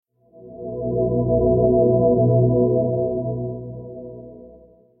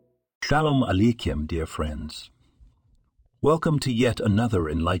Shalom Aleichem, dear friends. Welcome to yet another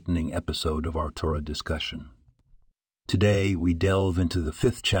enlightening episode of our Torah discussion. Today we delve into the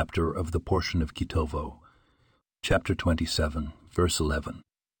 5th chapter of the portion of Kitovo, chapter 27, verse 11.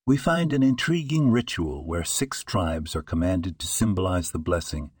 We find an intriguing ritual where 6 tribes are commanded to symbolize the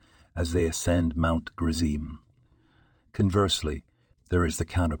blessing as they ascend Mount Gerizim. Conversely, there is the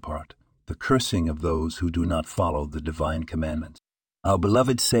counterpart, the cursing of those who do not follow the divine commandments. Our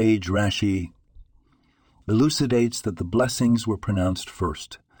beloved sage Rashi elucidates that the blessings were pronounced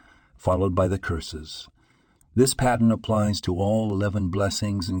first, followed by the curses. This pattern applies to all 11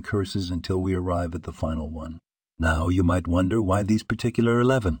 blessings and curses until we arrive at the final one. Now you might wonder why these particular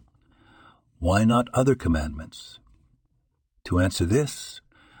 11? Why not other commandments? To answer this,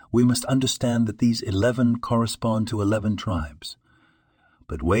 we must understand that these 11 correspond to 11 tribes.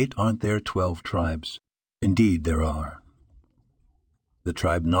 But wait, aren't there 12 tribes? Indeed there are. The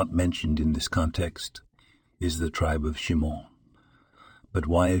tribe not mentioned in this context is the tribe of Shimon. But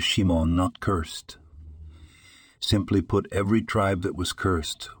why is Shimon not cursed? Simply put, every tribe that was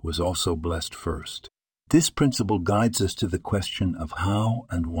cursed was also blessed first. This principle guides us to the question of how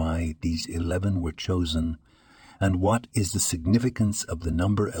and why these 11 were chosen, and what is the significance of the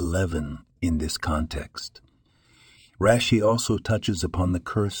number 11 in this context. Rashi also touches upon the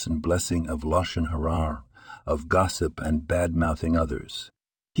curse and blessing of Lashon Hara, of gossip and bad-mouthing others.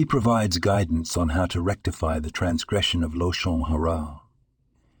 He provides guidance on how to rectify the transgression of Lashon Hara.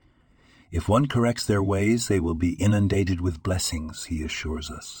 If one corrects their ways, they will be inundated with blessings, he assures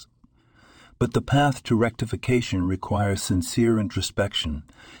us. But the path to rectification requires sincere introspection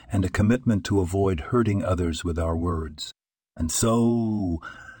and a commitment to avoid hurting others with our words. And so,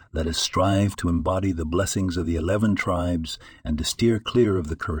 let us strive to embody the blessings of the 11 tribes and to steer clear of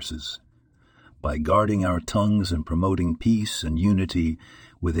the curses. By guarding our tongues and promoting peace and unity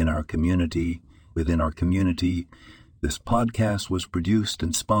within our community, this podcast was produced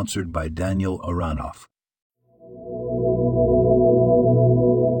and sponsored by Daniel Aronoff.